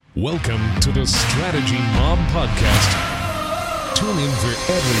Welcome to the Strategy Mob Podcast. Tune in for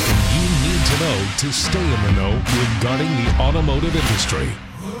everything you need to know to stay in the know regarding the automotive industry.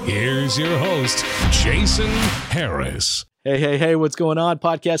 Here's your host, Jason Harris. Hey, what's going on,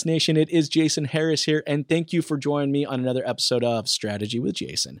 Podcast Nation? It is Jason Harris here, and thank you for joining me on another episode of Strategy with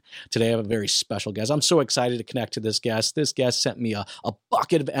Jason. Today, I have a very special guest. I'm so excited to connect to this guest. This guest sent me a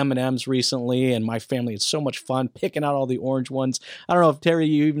bucket of M&Ms recently, and my family had so much fun picking out all the orange ones. I don't know if, Terry,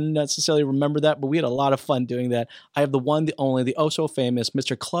 you even necessarily remember that, but we had a lot of fun doing that. I have the one, the only, the oh-so-famous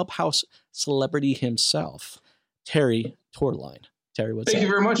Mr. Clubhouse celebrity himself, Terry Torline. Terry, what's up? Thank you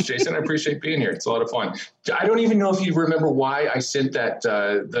very much, Jason. I appreciate being here. It's a lot of fun. I don't even know if you remember why I sent that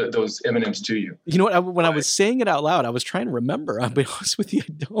those M&Ms to you. You know what? When I was saying it out loud, I was trying to remember. I'll be honest with you,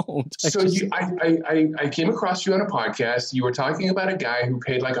 I don't. I came across you on a podcast. You were talking about a guy who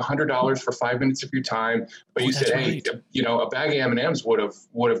paid like $100 for 5 minutes of your time, but you said, "Hey, a bag of M&Ms would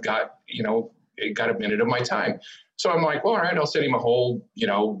have got got a minute of my time." So I'm like, well, all right, I'll send him a whole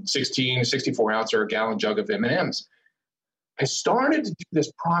 64 ounce or a gallon jug of M&Ms. I started to do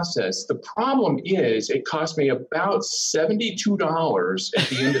this process. The problem is it cost me about $72 at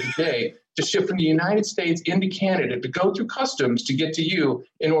the end of the day to ship from the United States into Canada to go through customs to get to you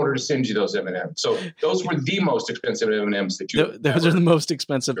in order to send you those M&Ms. So those were the most expensive M&Ms that you Those are the most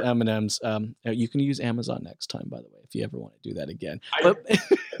expensive M&Ms. You can use Amazon next time, by the way, if you ever want to do that again.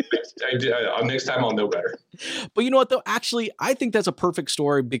 Next time I'll know better. But you know what, though? Actually, I think that's a perfect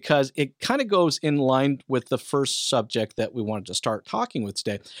story because it kind of goes in line with the first subject that we wanted to start talking with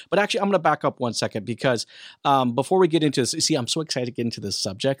today. But actually, I'm going to back up 1 second because before we get into this, see, I'm so excited to get into this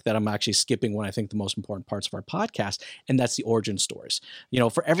subject that I'm actually skipping one, I think, the most important parts of our podcast, and that's the origin stories.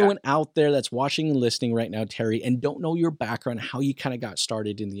 For everyone out there that's watching and listening right now, Terry, and don't know your background, how you kind of got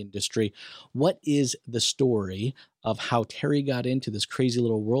started in the industry, what is the story of how Terry got into this crazy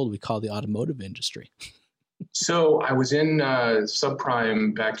little world we call the automotive industry? So I was in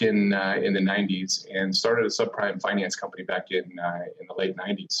subprime back in the 90s and started a subprime finance company back in the late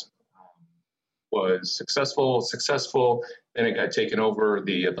 90s. Was successful. Then it got taken over.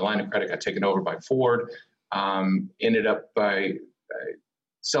 The line of credit got taken over by Ford. Ended up by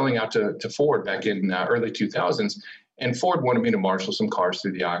selling out to Ford back in early 2000s. And Ford wanted me to marshal some cars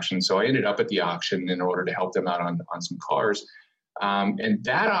through the auction. So I ended up at the auction in order to help them out on some cars. And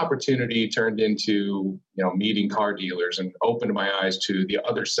that opportunity turned into, meeting car dealers and opened my eyes to the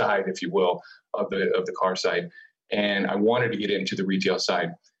other side, if you will, of the car side. And I wanted to get into the retail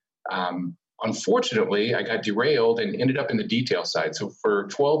side. Unfortunately, I got derailed and ended up in the detail side. So for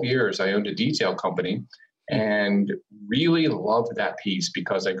 12 years, I owned a detail company and really loved that piece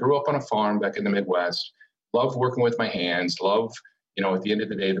because I grew up on a farm back in the Midwest. Loved working with my hands, at the end of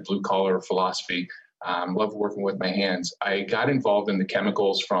the day, the blue collar philosophy, loved working with my hands. I got involved in the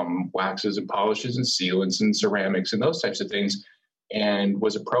chemicals from waxes and polishes and sealants and ceramics and those types of things, and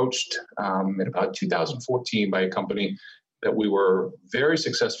was approached in about 2014 by a company that we were very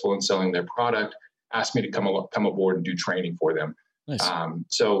successful in selling their product, asked me to come aboard and do training for them. Nice.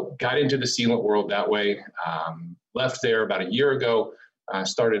 So got into the sealant world that way, left there about a year ago,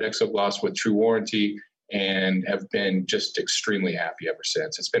 started Exogloss with True Warranty, and have been just extremely happy ever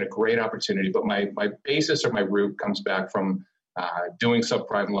since. It's been a great opportunity, but my basis or my root comes back from doing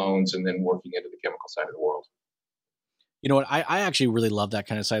subprime loans and then working into the chemical side of the world. You know what? I actually really love that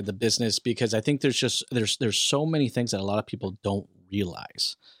kind of side of the business because I think there's so many things that a lot of people don't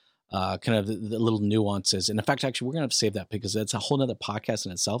realize. Kind of the little nuances. And in fact, actually, we're going to have to save that because it's a whole nother podcast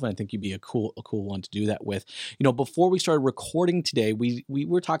in itself. And I think you'd be a cool one to do that with. Before we started recording today, we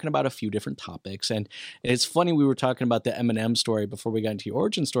were talking about a few different topics. And it's funny, we were talking about the M&M story before we got into your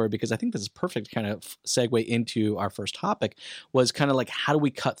origin story, because I think this is perfect kind of segue into our first topic, was kind of like, how do we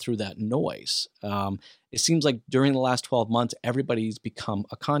cut through that noise? It seems like during the last 12 months, everybody's become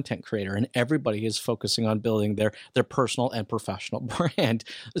a content creator and everybody is focusing on building their personal and professional brand.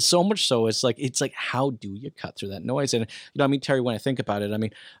 So much so, it's like, how do you cut through that noise? And, Terry, when I think about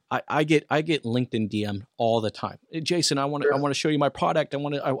it, I get LinkedIn DM all the time. Jason, I want to show you my product. I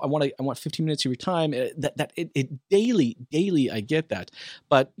want 15 minutes of your time. Daily, I get that.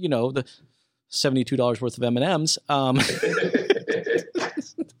 But, the $72 worth of M&Ms,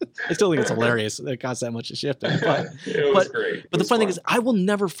 I still think it's hilarious that it costs that much to ship them. It was great. But the funny thing is, I will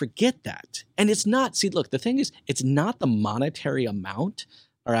never forget that. And it's not, the thing is, it's not the monetary amount,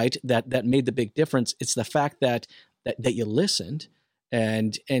 all right, that made the big difference. It's the fact that you listened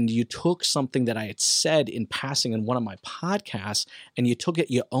and you took something that I had said in passing in one of my podcasts, and you took it,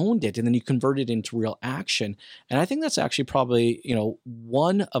 you owned it, and then you converted it into real action. And I think that's actually probably,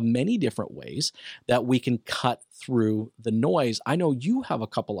 one of many different ways that we can cut through the noise. I know you have a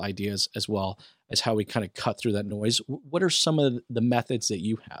couple ideas as well as how we kind of cut through that noise. What are some of the methods that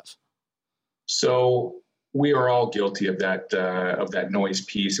you have? So we are all guilty of that noise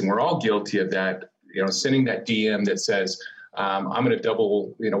piece, and we're all guilty of that, sending that DM that says, I'm going to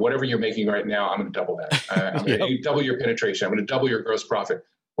double, whatever you're making right now, I'm going to double that. I'm going to double your penetration. I'm going to double your gross profit.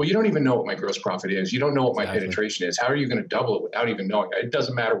 Well, you don't even know what my gross profit is. You don't know what my penetration is. How are you going to double it without even knowing? It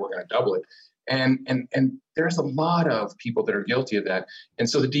doesn't matter. We're going to double it. And there's a lot of people that are guilty of that. And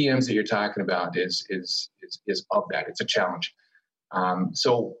so the DMs that you're talking about is of that. It's a challenge.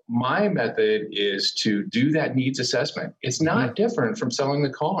 So my method is to do that needs assessment. It's not different from selling the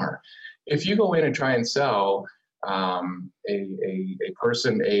car. If you go in and try and sell a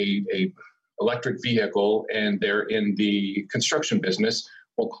person a electric vehicle and they're in the construction business,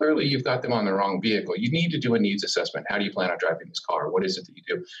 well, clearly you've got them on the wrong vehicle. You need to do a needs assessment. How do you plan on driving this car? What is it that you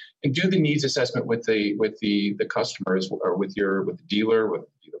do? And do the needs assessment with the customers or with the dealer, with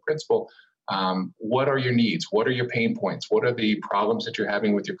the dealer principal. What are your needs? What are your pain points? What are the problems that you're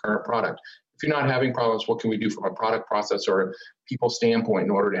having with your current product? If you're not having problems, what can we do from a product process or people standpoint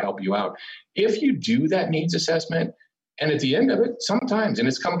in order to help you out? If you do that needs assessment, and at the end of it, sometimes, and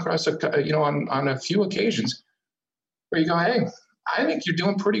it's come across on a few occasions where you go, hey, I think you're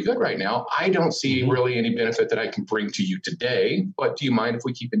doing pretty good right now. I don't see really any benefit that I can bring to you today, but do you mind if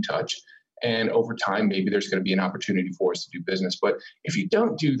we keep in touch? And over time, maybe there's going to be an opportunity for us to do business. But if you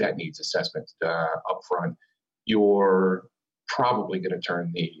don't do that needs assessment up front, you're probably going to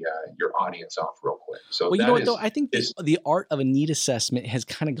turn your audience off real quick. So well, you know what, though? I think the art of a need assessment has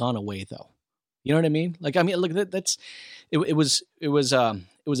kind of gone away, though. You know what I mean? Like, I mean, look, it was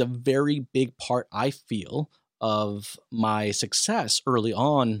a very big part, I feel, of my success early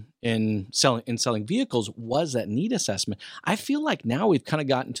on in selling vehicles was that need assessment. I feel like now we've kind of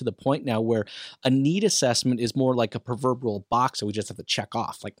gotten to the point now where a need assessment is more like a proverbial box that we just have to check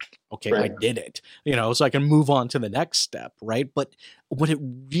off. Like, okay, right. I did it, so I can move on to the next step, right? But what it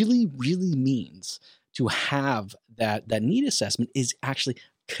really, really means to have that need assessment is actually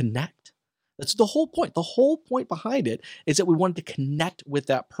connect. That's the whole point. The whole point behind it is that we wanted to connect with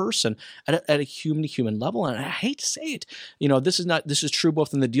that person at a human to human level. And I hate to say it, this is true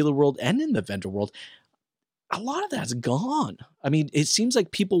both in the dealer world and in the vendor world. A lot of that's gone. I mean, it seems like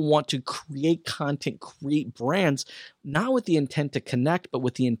people want to create content, create brands, not with the intent to connect, but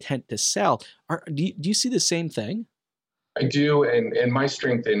with the intent to sell. Do you see the same thing? I do, and my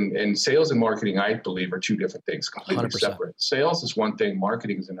strength in sales and marketing, I believe, are two different things, completely 100%. Separate. Sales is one thing,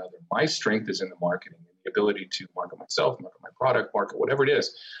 marketing is another. My strength is in the marketing, the ability to market myself, market my product, market whatever it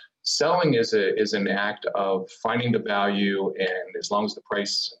is. Selling is an act of finding the value, and as long as the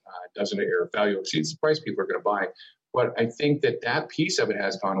price or value exceeds the price, people are going to buy. But I think that piece of it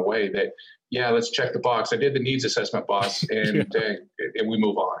has gone away. That let's check the box. I did the needs assessment, boss, and and we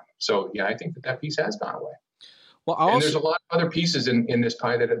move on. So I think that piece has gone away. Well, and there's a lot of other pieces in this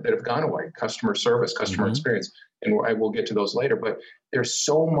pie that have gone away. Customer service, customer experience, and I will get to those later. But there's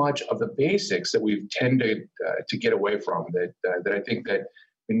so much of the basics that we've tended to get away from that I think that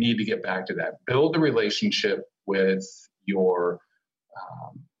we need to get back to that. Build the relationship with your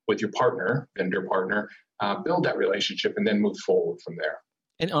partner, vendor partner. Build that relationship and then move forward from there.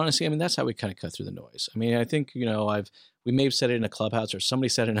 And honestly, I mean, that's how we kind of cut through the noise. I mean, I think, we may have said it in a clubhouse, or somebody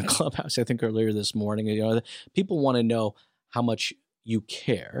said it in a clubhouse, I think earlier this morning, people want to know how much you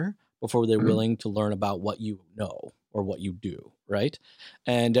care before they're willing to learn about what you know or what you do, right?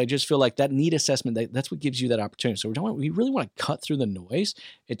 And I just feel like that need assessment, that's what gives you that opportunity. So we really want to cut through the noise.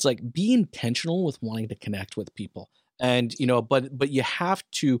 It's like, be intentional with wanting to connect with people. And, but you have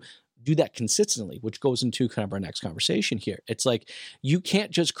to do that consistently, which goes into kind of our next conversation here. It's like, you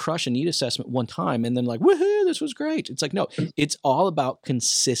can't just crush a need assessment one time and then like, woohoo, this was great. It's like, no, it's all about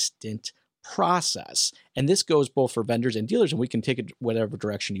consistent process. And this goes both for vendors and dealers, and we can take it whatever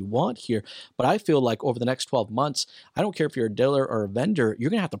direction you want here. But I feel like over the next 12 months, I don't care if you're a dealer or a vendor, you're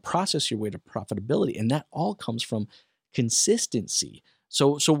going to have to process your way to profitability. And that all comes from consistency.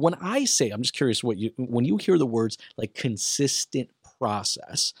 So when I say, I'm just curious when you hear the words like consistent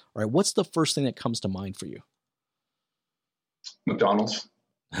process, all right, what's the first thing that comes to mind for you? McDonald's.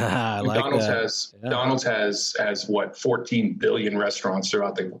 McDonald's has what, 14 billion restaurants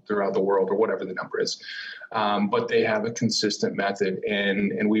throughout the world, or whatever the number is. But they have a consistent method,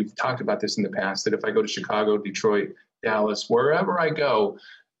 and we've talked about this in the past, that if I go to Chicago, Detroit, Dallas, wherever I go,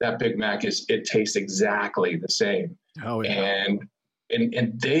 that Big Mac it tastes exactly the same. Oh yeah.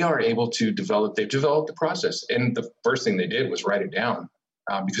 and they are able to they've developed the process. And the first thing they did was write it down.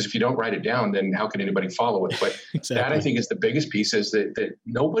 Because if you don't write it down, then how can anybody follow it? But Exactly. That I think is the biggest piece, is that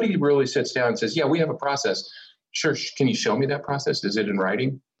nobody really sits down and says, yeah, we have a process. Sure. Can you show me that process? Is it in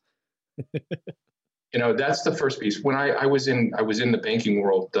writing? That's the first piece. When I was in the banking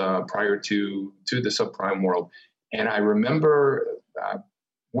world prior to the subprime world, and I remember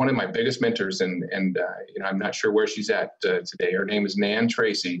one of my biggest mentors, and I'm not sure where she's at today. Her name is Nan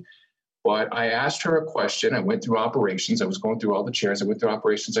Tracy. But I asked her a question. I went through operations. I was going through all the chairs. I went through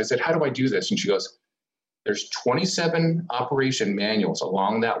operations. I said, how do I do this? And she goes, there's 27 operation manuals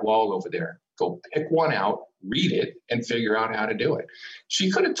along that wall over there. Go pick one out, read it, and figure out how to do it. She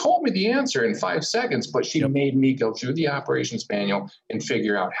could have told me the answer in 5 seconds, but she made me go through the operations manual and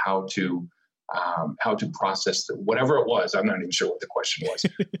figure out how to process whatever it was. I'm not even sure what the question was,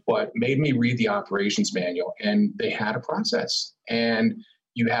 but made me read the operations manual. And they had a process. And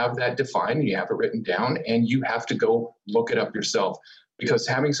you have that defined, and you have it written down, and you have to go look it up yourself, because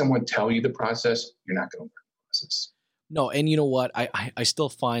having someone tell you the process, you're not going to learn the process. No, and you know what? I still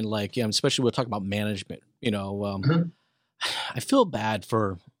find, like, especially we'll talk about management, I feel bad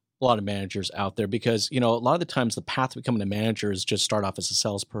for a lot of managers out there, because, a lot of the times the path to becoming a manager is just start off as a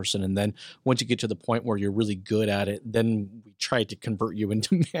salesperson. And then once you get to the point where you're really good at it, then we try to convert you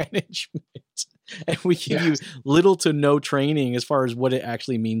into management. And we give you little to no training as far as what it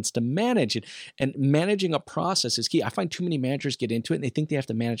actually means to manage it. And managing a process is key. I find too many managers get into it and they think they have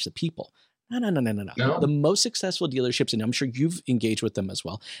to manage the people. No. The most successful dealerships, and I'm sure you've engaged with them as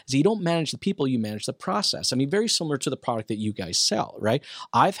well, is you don't manage the people, you manage the process. I mean, very similar to the product that you guys sell, right?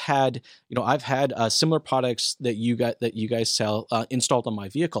 I've had similar products that you guys sell installed on my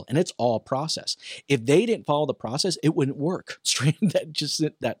vehicle, and it's all process. If they didn't follow the process, it wouldn't work. Straight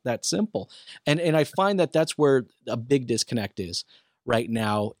that simple. And I find that that's where a big disconnect is right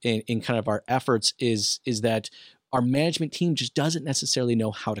now in kind of our efforts is that our management team just doesn't necessarily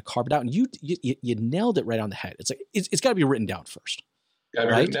know how to carve it out. And you nailed it right on the head. It's like, it's got to be written down first. Got to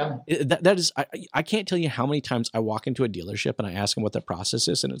be written down. That is, I can't tell you how many times I walk into a delership and I ask them what the process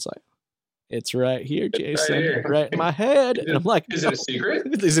is. And it's like, it's right here, Jason, right in my head. And I'm like, is it a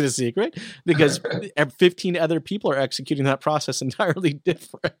secret? Is it a secret? Because 15 other people are executing that process entirely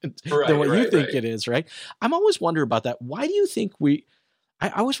different than what you think it is, right? I'm always wondering about that. Why do you think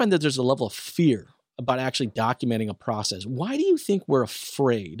I always find that there's a level of fear about actually documenting a process. Why do you think we're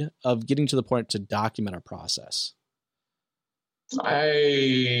afraid of getting to the point to document our process?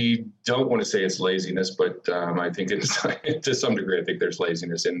 I don't want to say it's laziness, but I think to some degree, I think there's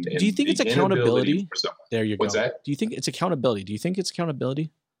laziness in. Do you think it's accountability? There you go. What's that? Do you think it's accountability?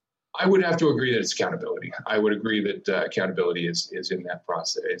 I would have to agree that it's accountability. I would agree that accountability is in that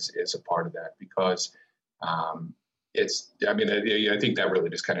process, is a part of that, because I think that really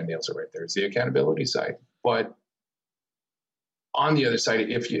just kind of nails it right there. It's the accountability side. But on the other side,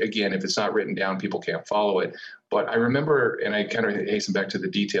 if it's not written down, people can't follow it. But I remember, and I kind of hasten back to the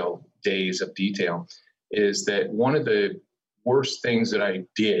days of detail, is that one of the worst things that I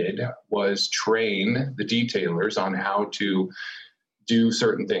did was train the detailers on how to do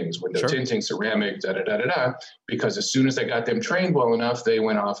certain things, window tinting, ceramic, because as soon as I got them trained well enough, they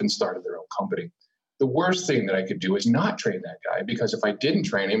went off and started their own company. The worst thing that I could do is not train that guy, because if I didn't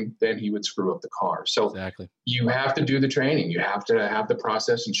train him, then he would screw up the car. So You have to do the training. You have to have the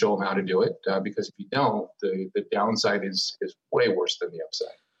process and show them how to do it, because if you don't, the downside is way worse than the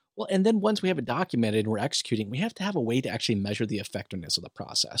upside. Well, and then once we have it documented and we're executing, we have to have a way to actually measure the effectiveness of the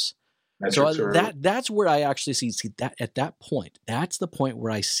process. That's where I actually see that at that point. That's the point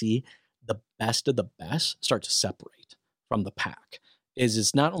where I see the best of the best start to separate from the pack.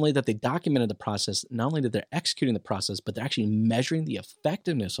 Is not only that they documented the process, not only that they're executing the process, but they're actually measuring the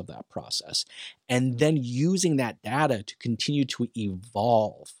effectiveness of that process and then using that data to continue to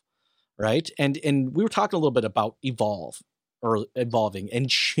evolve, right? And we were talking a little bit about evolving and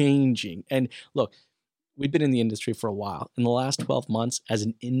changing. And look, we've been in the industry for a while. In the last 12 months as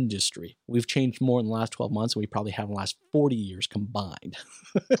an industry, we've changed more in the last 12 months than we probably have in the last 40 years combined.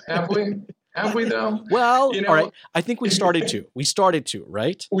 Have we? Have we though? Well, all right. I think we started to,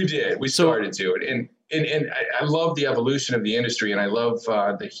 right? We did. We started to. And I love the evolution of the industry, and I love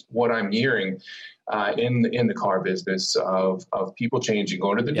what I'm hearing in the car business of people changing,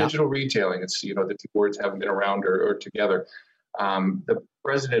 going to the digital retailing. It's, the two words haven't been around or together. The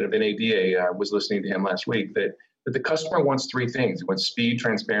president of NADA was listening to him last week that the customer wants three things. He wants speed,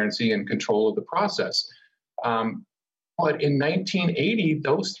 transparency, and control of the process. But in 1980,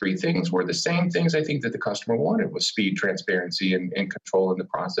 those three things were the same things I think that the customer wanted, was speed, transparency, and control in the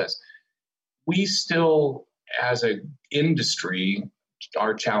process. We still, as an industry,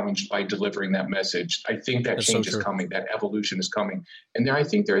 are challenged by delivering that message. I think that change is coming, that evolution is coming. And I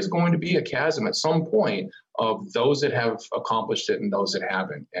think there is going to be a chasm at some point of those that have accomplished it and those that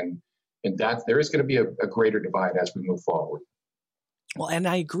haven't. And that there is going to be a greater divide as we move forward. Well, and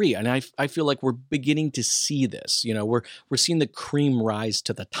I agree. And I feel like we're beginning to see this. We're seeing the cream rise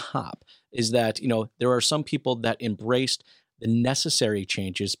to the top. Is that, there are some people that embraced the necessary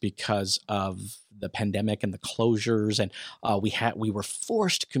changes because of the pandemic and the closures. And we were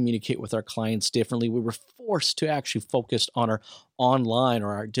forced to communicate with our clients differently. We were forced to actually focus on our online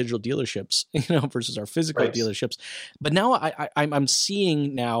or our digital dealerships, versus our physical dealerships. But now I'm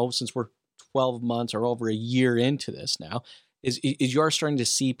seeing now, since we're 12 months or over a year into this now, is you're starting to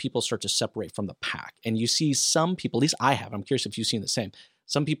see people start to separate from the pack. And you see some people, at least I have, I'm curious if you've seen the same,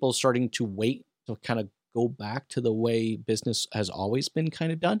 some people starting to wait to kind of go back to the way business has always been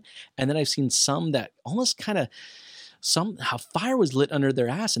kind of done. And then I've seen some that almost kind of somehow fire was lit under their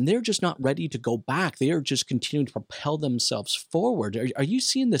ass and they're just not ready to go back. They are just continuing to propel themselves forward. Are you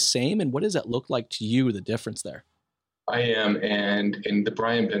seeing the same? And what does that look like to you, the difference there? I am, and the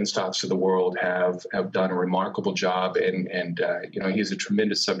Brian Benstocks of the world have done a remarkable job, and he's a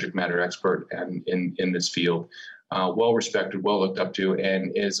tremendous subject matter expert in this field, well respected, well looked up to,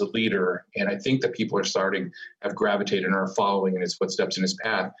 and is a leader. And I think that people have gravitated and are following in his footsteps, in his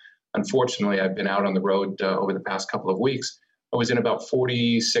path. Unfortunately, I've been out on the road over the past couple of weeks. I was in about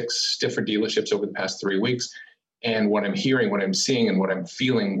 46 different dealerships over the past 3 weeks. And what I'm hearing, what I'm seeing, and what I'm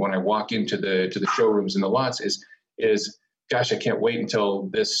feeling when I walk into the showrooms and the lots is, gosh, I can't wait until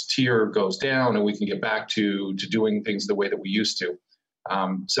this tier goes down and we can get back to doing things the way that we used to.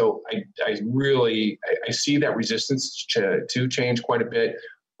 So I really see that resistance to change quite a bit,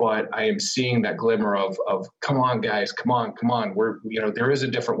 but I am seeing that glimmer of come on, guys, come on. There is a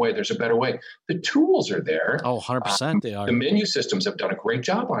different way. There's a better way. The tools are there. Oh, 100% they are. The menu systems have done a great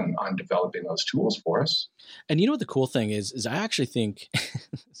job on developing those tools for us. And you know what the cool thing is I actually think,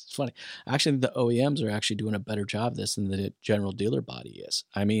 it's funny, I actually think the OEMs are actually doing a better job of this than the general dealer body is.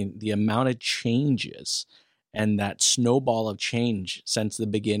 I mean, the amount of changes and that snowball of change since the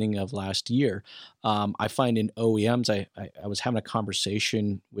beginning of last year, I find in OEMs, I was having a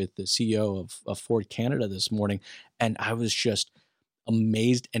conversation with the CEO of Ford Canada this morning, and I was just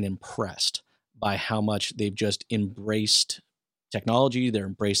amazed and impressed by how much they've just embraced technology. They're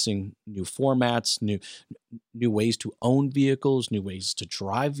embracing new formats, new ways to own vehicles, new ways to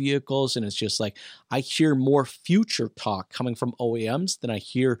drive vehicles. And it's just like, I hear more future talk coming from OEMs than I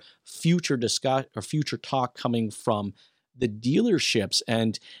hear future talk coming from the dealerships.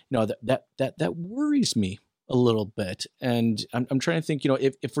 And, that worries me a little bit. And I'm trying to think,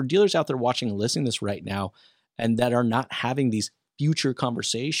 if for dealers out there watching and listening to this right now, and that are not having these future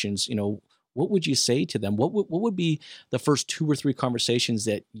conversations, what would you say to them? What would be the first 2 or 3 conversations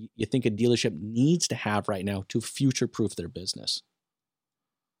that you think a dealership needs to have right now to future-proof their business?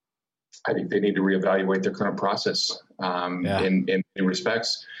 I think they need to reevaluate their current process in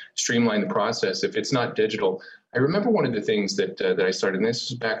respects, streamline the process. If it's not digital, I remember one of the things that I started, and this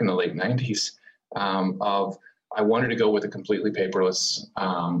was back in the late 90s, I wanted to go with a completely paperless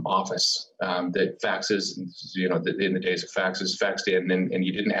office that faxes, in the days of faxes, faxed in, and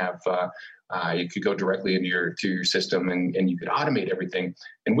you didn't have, you could go directly into your system and you could automate everything.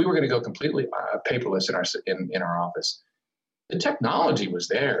 And we were going to go completely paperless in our office. The technology was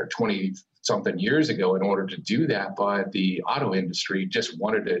there 20 something years ago in order to do that, but the auto industry just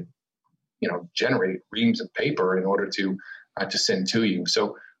wanted to, generate reams of paper in order to send to you.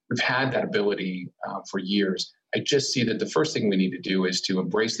 So we've had that ability for years. I just see that the first thing we need to do is to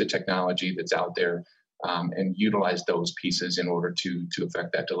embrace the technology that's out there and utilize those pieces in order to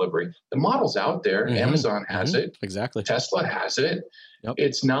affect that delivery. The model's out there. Mm-hmm. Amazon has it. Exactly. Tesla has it. Yep.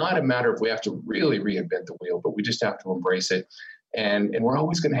 It's not a matter of we have to really reinvent the wheel, but we just have to embrace it. And we're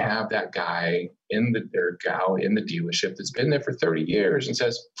always going to have that guy or gal in the dealership that's been there for 30 years and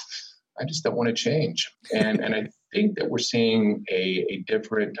says, I just don't want to change. And I think that we're seeing a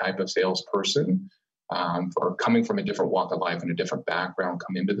different type of salesperson or coming from a different walk of life and a different background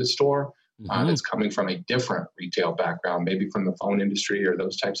come into the store. That's coming from a different retail background, maybe from the phone industry or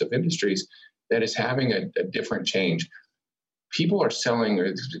those types of industries, that is having a different change. People are selling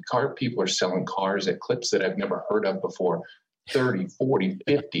cars at clips that I've never heard of before. 30, 40,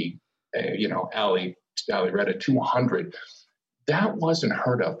 50, alley read a 200. That wasn't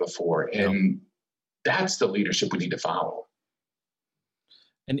heard of before. And that's the leadership we need to follow.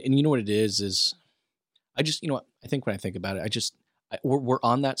 And you know what it is I just, I think when I think about it, we're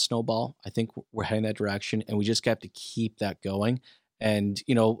on that snowball. I think we're heading that direction, and we just have to keep that going. And,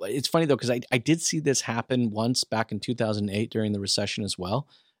 it's funny though, because I did see this happen once back in 2008 during the recession as well.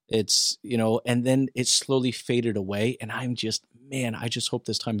 It's, and then it slowly faded away. And I just hope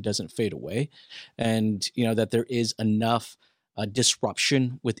this time it doesn't fade away. And, that there is enough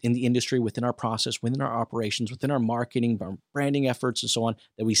disruption within the industry, within our process, within our operations, within our marketing, our branding efforts, and so on,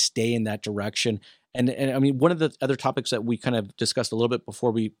 that we stay in that direction. And I mean, one of the other topics that we kind of discussed a little bit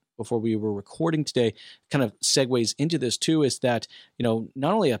before we were recording today, kind of segues into this too, is that,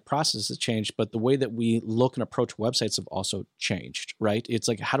 not only a process has changed, but the way that we look and approach websites have also changed, right? It's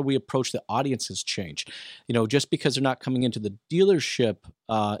like, how do we approach the audience has changed? Just because they're not coming into the dealership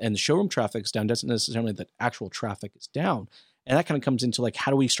and the showroom traffic is down doesn't necessarily mean that actual traffic is down. And that kind of comes into like,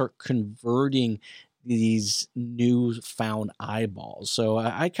 how do we start converting these newfound eyeballs? So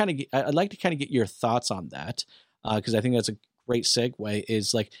I'd like to kind of get your thoughts on that, because I think that's a great segue.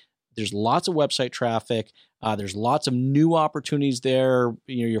 Is like, there's lots of website traffic. There's lots of new opportunities there.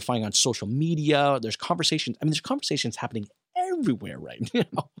 You're finding on social media. There's conversations. I mean, there's conversations happening everywhere right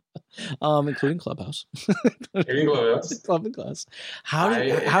now, including Clubhouse. Clubhouse.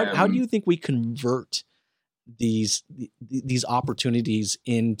 How do you think we convert these opportunities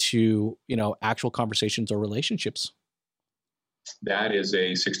into actual conversations or relationships? That is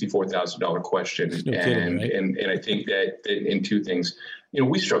a $64,000 question, no kidding, right? and I think that in two things,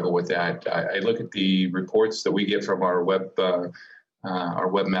 we struggle with that. I look at the reports that we get from our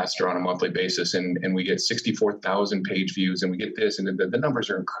webmaster on a monthly basis, and we get 64,000 page views, and we get this, and the numbers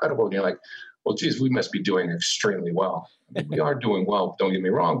are incredible. And you're like, well, geez, we must be doing extremely well. I mean, we are doing well. Don't get me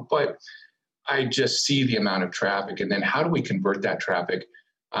wrong, but I just see the amount of traffic, and then how do we convert that traffic?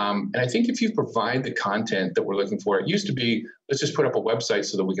 And I think if you provide the content that we're looking for, it used to be, let's just put up a website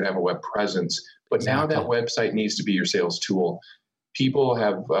so that we can have a web presence. But now that website needs to be your sales tool. People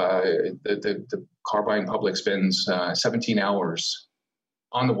have, the car buying public spends 17 hours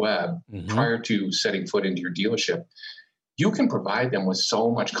on the web prior to setting foot into your dealership. You can provide them with so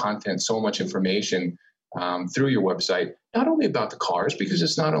much content, so much information through your website, not only about the cars, because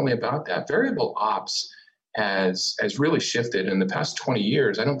it's not only about that. Variable ops has really shifted in the past 20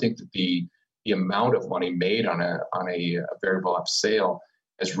 years. I don't think that the amount of money made on a variable ops sale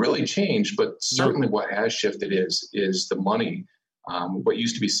has really changed, but certainly what has shifted is the money. What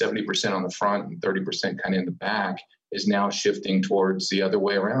used to be 70% on the front and 30% kind of in the back is now shifting towards the other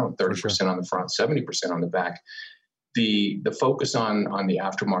way around, 30% on the front, 70% on the back. The focus on the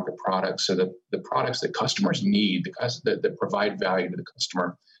aftermarket products, so the products that customers need, that provide value to the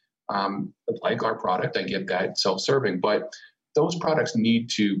customer, like our product, I get that, self-serving, but those products need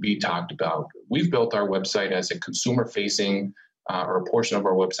to be talked about. We've built our website as a consumer-facing, or a portion of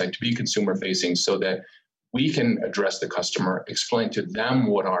our website to be consumer-facing, so that we can address the customer, explain to them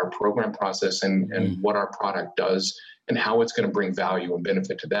what our program process and what our product does, and how it's going to bring value and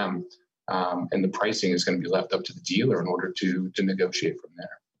benefit to them. And the pricing is going to be left up to the dealer in order to negotiate from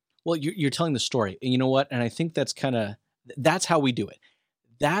there. Well, you're telling the story, and you know what? And I think that's how we do it.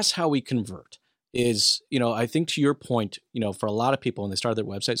 That's how we convert. Is, I think to your point, for a lot of people when they started their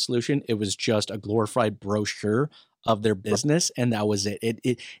website solution, it was just a glorified brochure of their business, and that was it.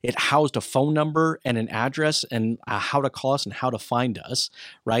 It housed a phone number and an address and how to call us and how to find us,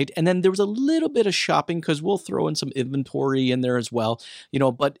 right? And then there was a little bit of shopping, because we'll throw in some inventory in there as well,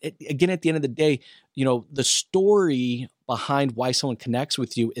 But again, at the end of the day, the story behind why someone connects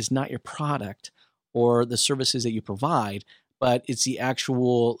with you is not your product or the services that you provide, but it's the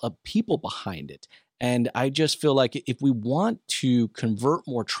actual people behind it. And I just feel like if we want to convert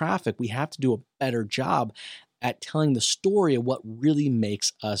more traffic, we have to do a better job at telling the story of what really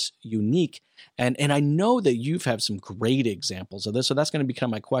makes us unique. And I know that you've had some great examples of this, so that's going to become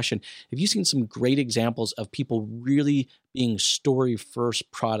my question. Have you seen some great examples of people really being story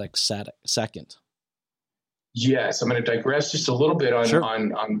first, product second? Yes, I'm going to digress just a little bit on. Sure.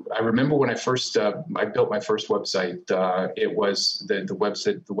 I remember when I built my first website. It was the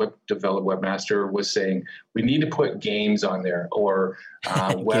website, the web developer webmaster was saying we need to put games on there or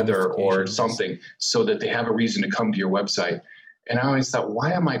weather or something so that they have a reason to come to your website. And I always thought,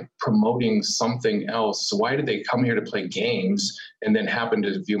 why am I promoting something else? Why did they come here to play games and then happen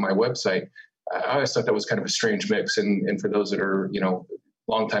to view my website? I always thought that was kind of a strange mix. And for those that are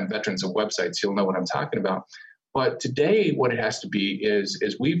longtime veterans of websites, you'll know what I'm talking about. But today, what it has to be is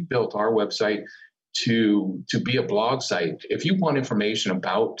we've built our website to be a blog site. If you want information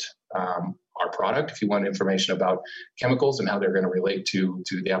about our product, if you want information about chemicals and how they're going to relate to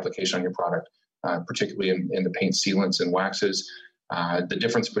the application on your product, particularly in the paint sealants and waxes, the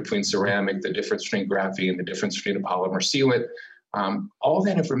difference between ceramic, the difference between graphene, the difference between a polymer sealant, all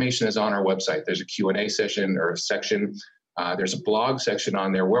that information is on our website. There's a Q&A session or a section There's a blog section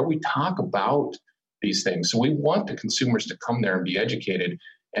on there where we talk about these things. So we want the consumers to come there and be educated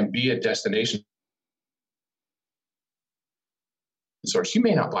and be a destination source. You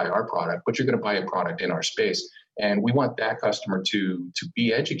may not buy our product, but you're going to buy a product in our space. And we want that customer to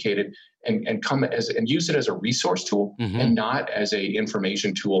be educated and come and use it as a resource tool and not as a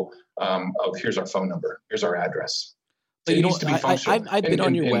information tool of here's our phone number, here's our address. But it needs to be functional. I've been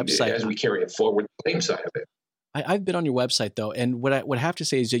on your website as we carry it forward, the claim side of it. I've been on your website though, and what I have to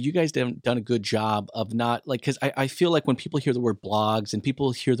say is that you guys have done a good job of not like, because I feel like when people hear the word blogs and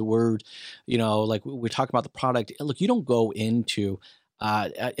people hear the word, like we talk about the product, look, you don't go into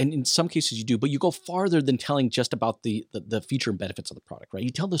and in some cases you do, but you go farther than telling just about the feature and benefits of the product, right? You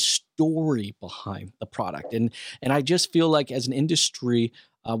tell the story behind the product, and I just feel like as an industry,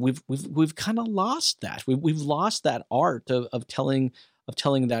 we've kind of lost that. We've lost that art of telling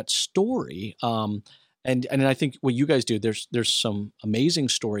that story. And I think what you guys do, there's some amazing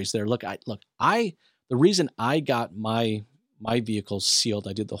stories there. The reason I got my vehicles sealed,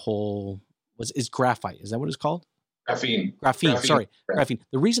 I did the whole is graphite. Is that what it's called? Graphene.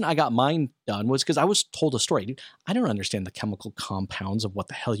 The reason I got mine done was because I was told a story. Dude, I don't understand the chemical compounds of what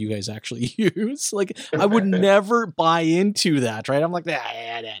the hell you guys actually use. Like, I would never buy into that, right? I'm like,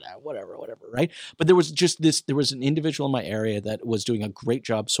 whatever, right? But there was an individual in my area that was doing a great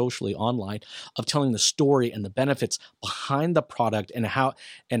job socially online of telling the story and the benefits behind the product and how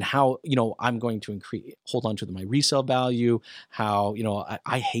I'm going to hold on to my resale value. How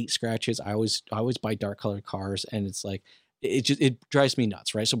I hate scratches. I always buy dark colored cars, and it's like it drives me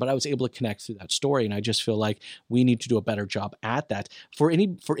nuts, right? So, but I was able to connect through that story, and I just feel like we need to do a better job at that for any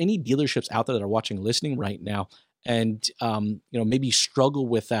dealerships out there that are watching, listening right now, and maybe struggle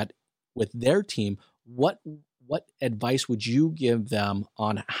with that with their team. What advice would you give them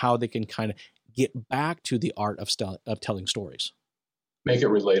on how they can kind of get back to the art of telling stories? Make it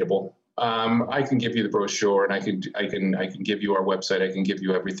relatable. I can give you the brochure, and I can give you our website. I can give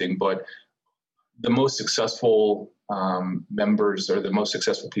you everything, but the most successful members or the most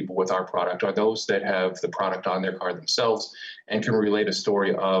successful people with our product are those that have the product on their car themselves and can relate a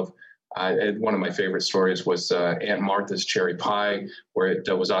story of. One of my favorite stories was Aunt Martha's cherry pie, where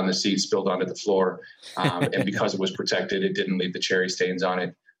it was on the seat, spilled onto the floor, and because it was protected, it didn't leave the cherry stains on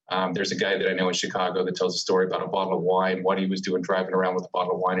it. There's a guy that I know in Chicago that tells a story about a bottle of wine, what he was doing driving around with a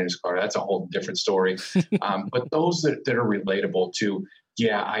bottle of wine in his car. That's a whole different story. But those that are relatable to,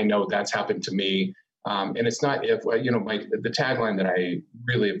 yeah, I know that's happened to me. And it's not if, the tagline that I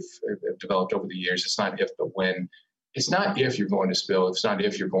really have developed over the years, it's not if, but when. It's not if you're going to spill. It's not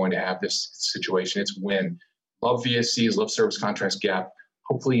if you're going to have this situation. It's when. Love VSCs, love service contracts gap.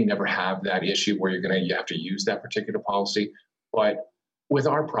 Hopefully you never have that issue where you have to use that particular policy. But with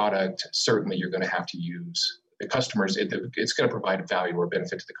our product, certainly you're going to have to use the customers. It's going to provide value or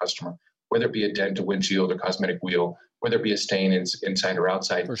benefit to the customer, whether it be a dent, a windshield, or cosmetic wheel, whether it be a stain inside or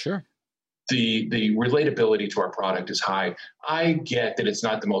outside. For sure. The relatability to our product is high. I get that it's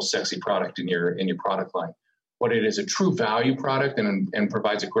not the most sexy product in your product line, but it is a true value product and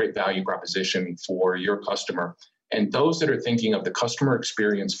provides a great value proposition for your customer. And those that are thinking of the customer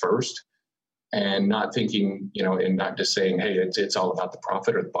experience first and not thinking, and not just saying, hey, it's all about the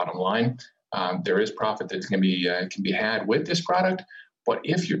profit or the bottom line. There is profit that can be had with this product. But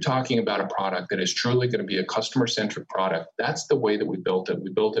if you're talking about a product that is truly going to be a customer-centric product, that's the way that we built it.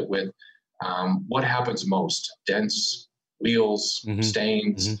 We built it with what happens most: dents, wheels,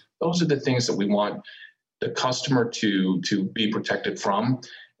 stains. Those are the things that we want the customer to be protected from,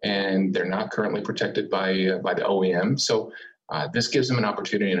 and they're not currently protected by the OEM. So this gives them an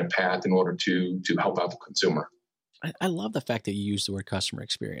opportunity and a path in order to help out the consumer. I love the fact that you use the word customer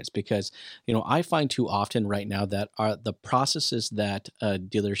experience because, I find too often right now that the processes that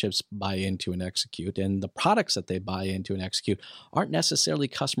dealerships buy into and execute and the products that they buy into and execute aren't necessarily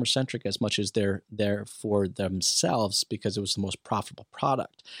customer centric as much as they're there for themselves because it was the most profitable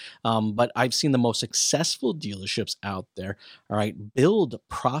product. But I've seen the most successful dealerships out there, all right, build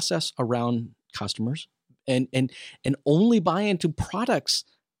process around customers and only buy into products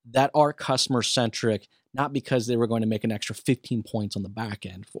that are customer centric, not because they were going to make an extra 15 points on the back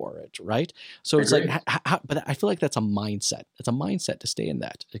end for it, right? So it's like, but I feel like that's a mindset. It's a mindset to stay in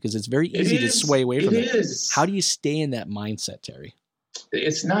that because it's very easy to sway away from it. How do you stay in that mindset, Terry?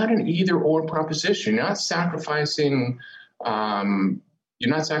 It's not an either or proposition. You're not sacrificing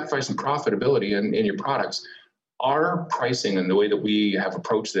profitability in your products. Our pricing and the way that we have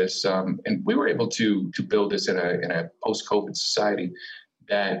approached this, and we were able to build this in a post-COVID society,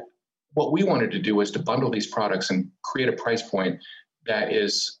 that what we wanted to do was to bundle these products and create a price point that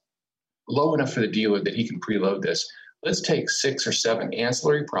is low enough for the dealer that he can preload this. let's take 6 or 7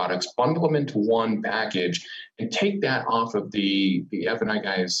 ancillary products, bundle them into one package, and take that off of the F&I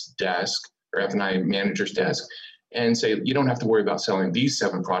guy's desk or F&I manager's desk and say, you don't have to worry about selling these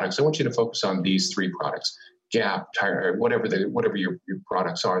 7 products. I want you to focus on these 3 products, Gap, Tire, whatever your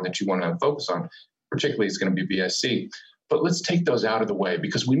products are that you want to focus on. Particularly, it's going to be VSC. But let's take those out of the way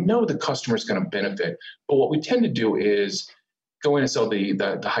because we know the customer is going to benefit. But what we tend to do is go in and sell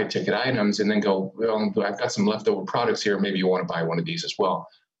the high ticket items and then go, well, I've got some leftover products here. Maybe you want to buy one of these as well.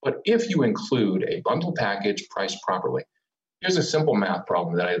 But if you include a bundle package priced properly, here's a simple math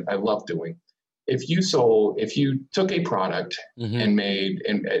problem that I love doing. If you took a product and made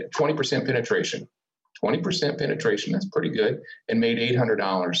 20% penetration, that's pretty good, and made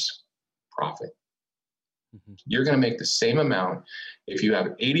 $800 profit. You're going to make the same amount if you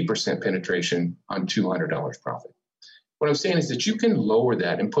have 80% penetration on $200 profit. What I'm saying is that you can lower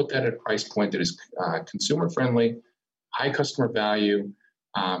that and put that at a price point that is consumer friendly, high customer value,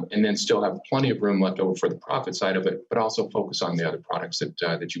 and then still have plenty of room left over for the profit side of it, but also focus on the other products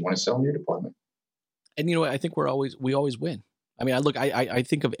that you want to sell in your department. And you know, I think we always win. I mean, I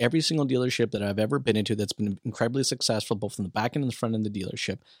think of every single dealership that I've ever been into that's been incredibly successful, both from the back end and the front end of the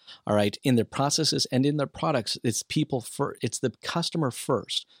dealership. All right, in their processes and in their products, it's it's the customer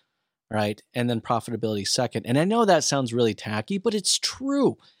first, all right, and then profitability second. And I know that sounds really tacky, but it's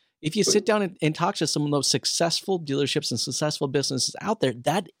true. If you sit down and talk to some of those successful dealerships and successful businesses out there,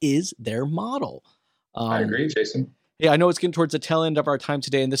 that is their model. I agree, Jason. Hey, I know it's getting towards the tail end of our time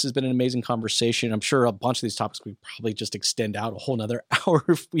today, and this has been an amazing conversation. I'm sure a bunch of these topics we probably just extend out a whole nother hour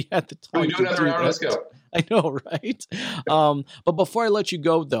if we had the time. We do another hour. Let's go. I know, right? But before I let you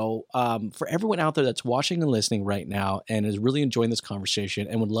go, though, for everyone out there that's watching and listening right now and is really enjoying this conversation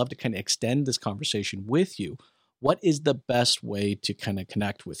and would love to kind of extend this conversation with you, what is the best way to kind of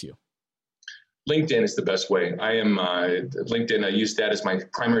connect with you? LinkedIn is the best way. I am LinkedIn. I use that as my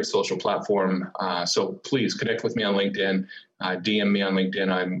primary social platform. So please connect with me on LinkedIn. DM me on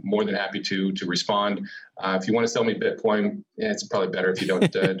LinkedIn. I'm more than happy to respond. If you want to sell me Bitcoin, it's probably better if you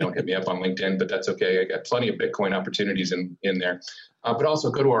don't hit me up on LinkedIn. But that's okay. I got plenty of Bitcoin opportunities in there. But also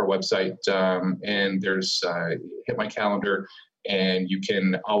go to our website and there's hit my calendar, and you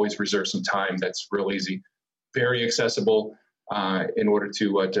can always reserve some time. That's real easy, very accessible. In order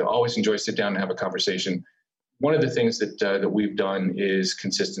to always enjoy, sit down and have a conversation. One of the things that we've done is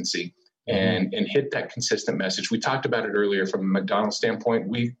consistency and hit that consistent message. We talked about it earlier from a McDonald's standpoint.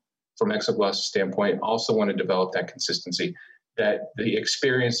 We, from Exogloss' standpoint, also want to develop that consistency, that the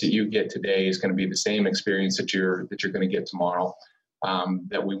experience that you get today is going to be the same experience that you're going to get tomorrow,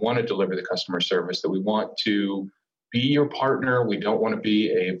 that we want to deliver the customer service, that we want to be your partner. We don't want to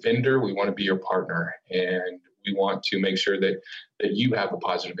be a vendor. We want to be your partner. And we want to make sure that you have a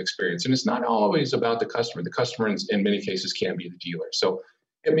positive experience. And it's not always about the customer. The customer, in many cases, can be the dealer. So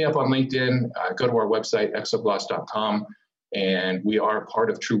hit me up on LinkedIn, go to our website, exogloss.com, and we are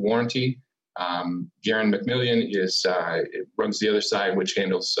part of True Warranty. Garen McMillian runs the other side, which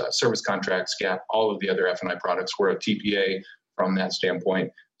handles service contracts, Gap, all of the other F&I products. We're a TPA from that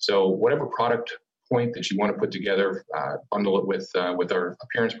standpoint. So whatever product point that you want to put together, bundle it with our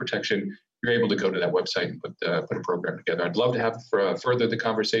appearance protection, you're able to go to that website and put a program together. I'd love to have further the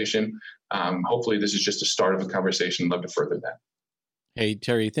conversation. Hopefully this is just a start of a conversation. I'd love to further that. Hey,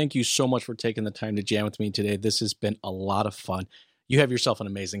 Terry, thank you so much for taking the time to jam with me today. This has been a lot of fun. You have yourself an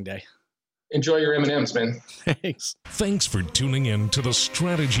amazing day. Enjoy your M&Ms, man. Thanks. Thanks for tuning in to the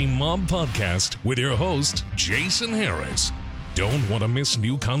Strategy Mob Podcast with your host, Jason Harris. Don't want to miss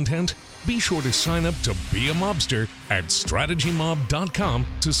new content? Be sure to sign up to Be a Mobster at strategymob.com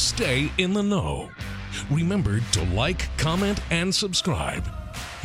to stay in the know. Remember to like, comment, and subscribe.